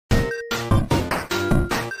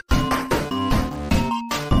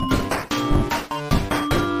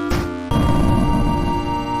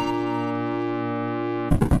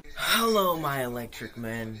Hello, my electric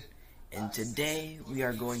men, and today we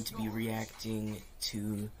are going to be reacting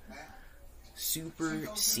to Super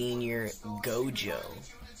Senior GOJO,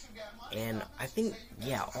 and I think,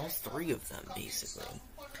 yeah, all three of them, basically.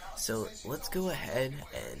 So, let's go ahead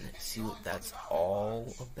and see what that's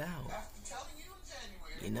all about,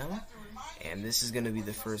 you know? And this is going to be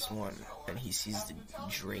the first one, and he sees the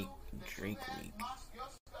Drake leak.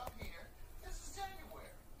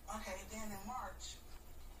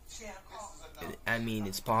 I mean,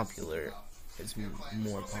 it's popular. It's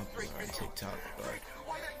more popular on TikTok, but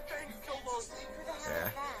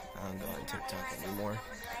yeah, I don't go on TikTok anymore.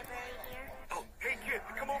 Oh, hey kid,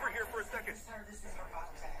 come over here for a second.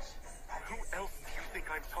 Who else do you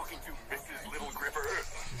think I'm talking to, Mrs. Little Gripper?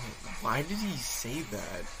 Why did he say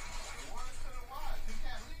that?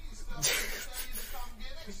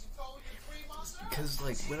 Because,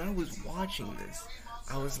 like, when I was watching this,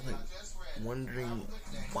 I was like wondering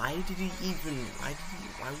why would he even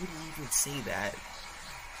say that?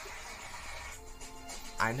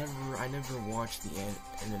 I never watched the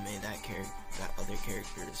anime that other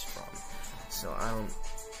character is from, so I don't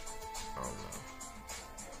know.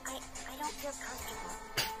 I don't feel comfortable.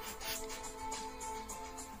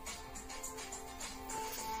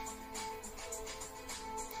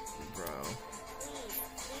 Bro. Please,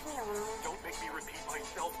 leave me alone. Don't make me repeat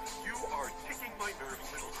myself. You are ticking my nerves,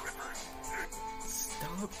 Little Gripper.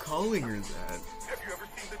 Stop calling her that. Have you ever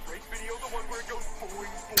seen the Drake video, the one where it goes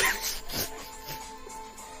boing, boing?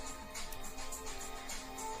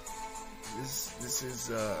 This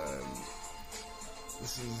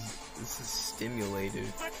is stimulated.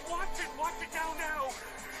 Let's watch it now.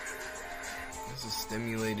 This is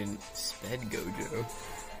stimulated sped GOJO.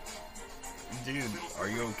 Dude, are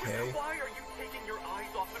you okay? Why are you taking your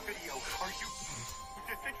eyes off the video? Are you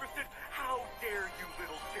disinterested? How dare you,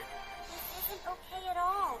 little shit? This isn't okay at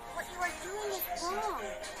all. What you are doing is wrong.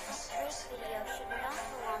 This Drake video should not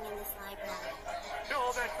belong in this library.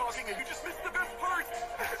 All that talking and you just missed the best part.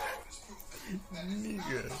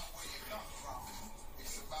 Nigga.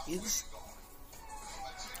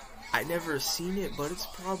 I never seen it, but it's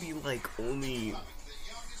probably like only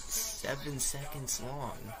 7 seconds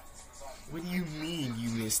long. What do you mean you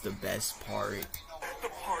missed the best part? The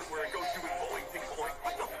part where it goes doing boing, ding, boing.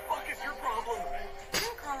 What the fuck is your problem?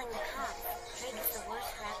 I'm calling the cops. Drake is the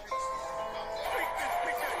worst rapper. Take this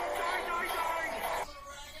picture. Die.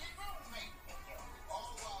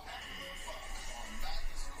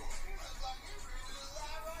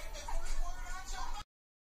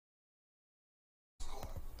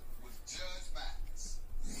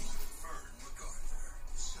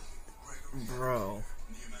 Bro.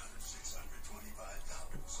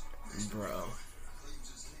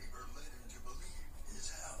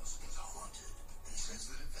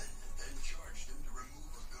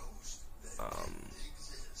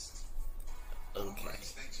 Okay.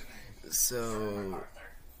 So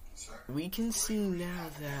we can see now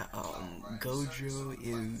that GOJO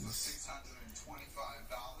is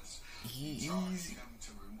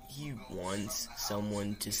he wants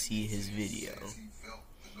someone to see his video.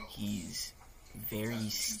 He's very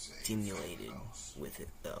stimulated with it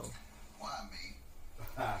though.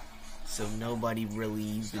 So nobody really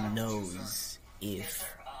even knows if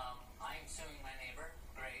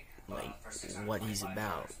like what he's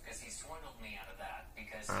about.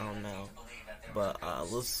 I don't know. But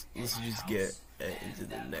let's just get into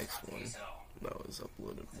the next one. That was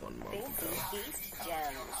uploaded 1 month ago. Beast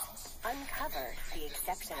Gems. Uncover the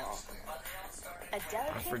exceptional. A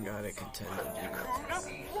delicate... I forgot it contained a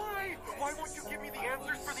Why? Why won't you give me the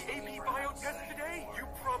answers for the AP Bio test today? You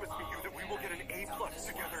promised me that we will get an A+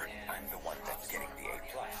 together. I'm the one that's getting the A+,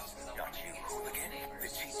 not you, hooligan. The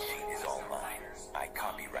cheat sheet is all mine. I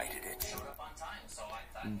copyrighted it.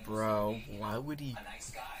 Bro, why would he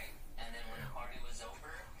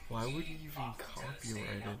even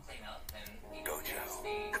copyright it?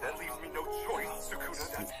 GOJO. That leaves me no choice,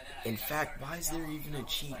 Sukuna. In fact, why is there even a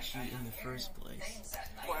cheat sheet in the first place?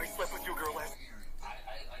 Why I slept with you, girl, last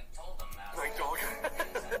night, dog.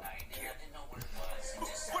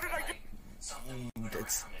 What did I do?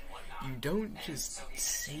 You don't just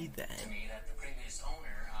say that.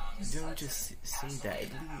 You don't just say that.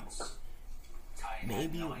 At least,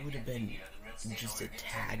 maybe it would have been just a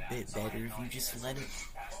tad bit better if you just let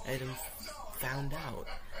him found out.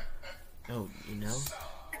 Oh, you know?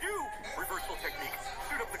 You! Reversal technique.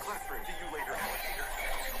 Shoot up the classroom. See you later, alligator.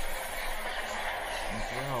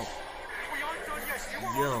 Bro. We aren't done yet.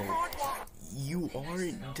 You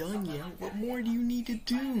aren't done yet? What more do you need to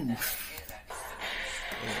do?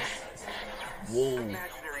 Whoa.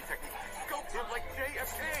 Imaginary technique. Scope him like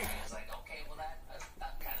JFK. It's like, okay, well that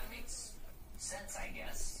kind of makes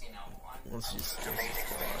let's just go on.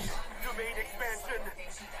 Domain expansion.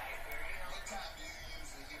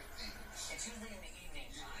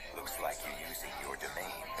 Looks like you're using your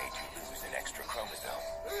domain made you lose an extra chromosome.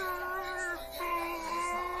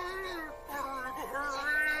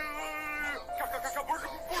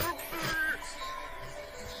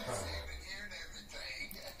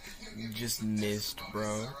 You just missed,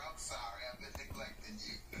 bro.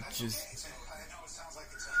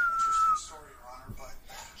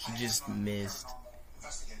 He just missed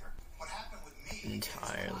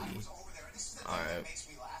entirely. Alright.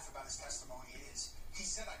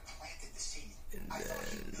 And then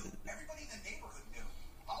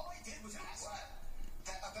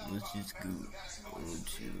let's just go to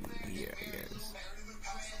here, I guess.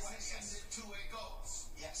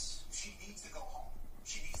 Yes, she needs to go home.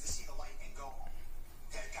 She needs to see the light and go home.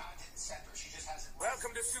 That God didn't send her. She just hasn't.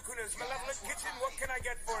 Welcome to Sukuna's Malevolent Kitchen. What can I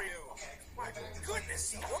get for you? My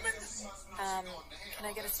goodness, woman! Can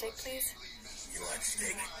I get a steak, please? You want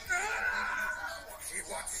steak? She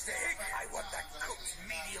wants steak? I want that cooked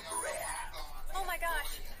medium rare. Oh my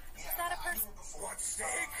gosh. Is that a person? Want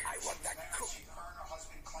steak? I want that cooked.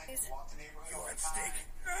 Please? You want steak?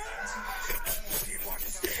 She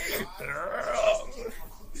wants steak.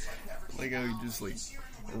 Like how he just like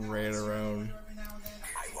ran around. I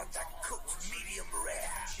want that cooked medium rare.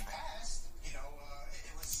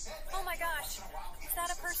 Oh my gosh. Is that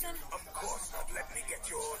a person? Of course not. Let me get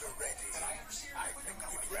your order ready. I think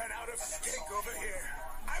we've ran out of steak over here.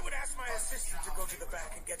 I would ask my assistant to go to the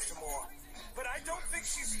back and get some more. But I don't think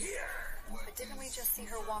she's here. But didn't we just see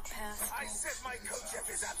her walk past? I said my co-chef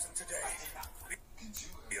is absent today.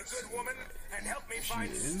 Be a good woman and help me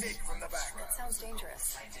find steak from the back. That sounds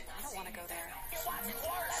dangerous. I don't want to go there. I'll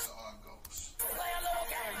go.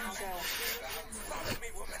 Follow me,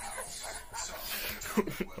 woman. Oh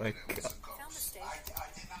my god. Found the steak. I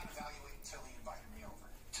did not evaluate until he invited me over.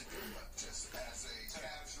 Just as a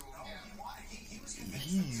casual. No, he wanted. He was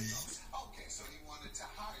convinced. Okay, so he wanted to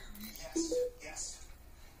hire me. Yes.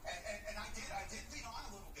 And I did lean on a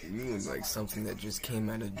little bit. You look like something that just came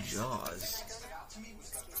out of Jaws.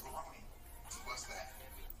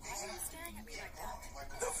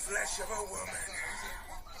 The flesh of a woman.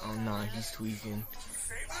 Oh nah, he's tweaking.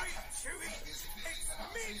 Savory, chewy, it's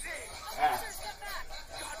meaty. God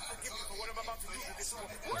forgive me for what I'm about to do to this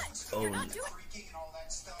woman. What? Oh, You're not doing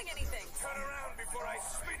anything. Turn around before I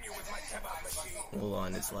spin you with my kebab machine. hold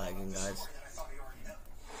on, it's lagging, guys.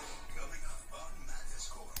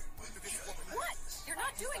 What? You're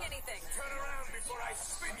not doing anything. Turn around before I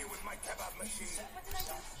spin you with my kebab machine. What did I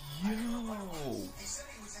do? Yo! He said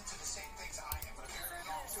he was into the same things I am, but apparently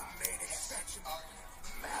Domain expansion.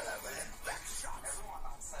 Malevolent back shots. What do you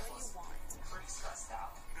want? pretty stressed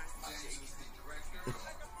out. Are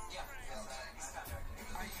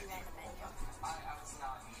you on the menu? I was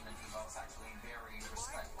not mean to you. I was actually very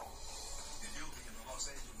respectful. If you'll be in the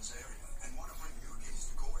Los Angeles area and want to bring your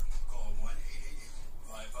case to court, call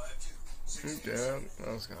 1-888-552-66. Okay,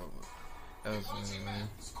 that was kind of, that was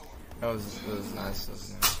nice. That was nice.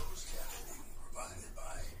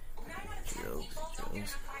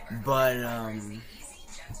 Jokes. But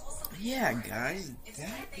yeah, guys,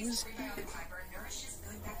 that was it.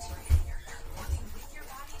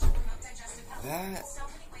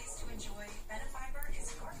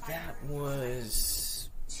 That was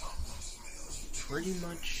pretty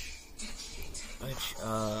much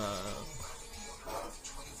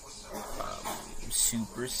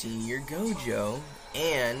Super Senior GOJO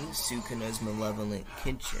and Sukuna's Malevolent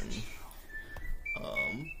Kitchen.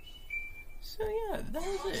 So yeah, that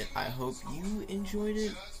was it. I hope you enjoyed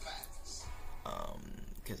it,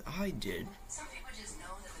 because I did.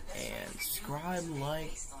 And subscribe,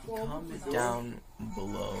 like, comment down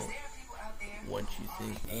below what you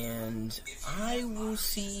think. And I will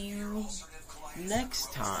see you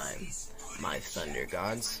next time, my Thunder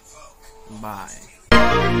Gods. Bye.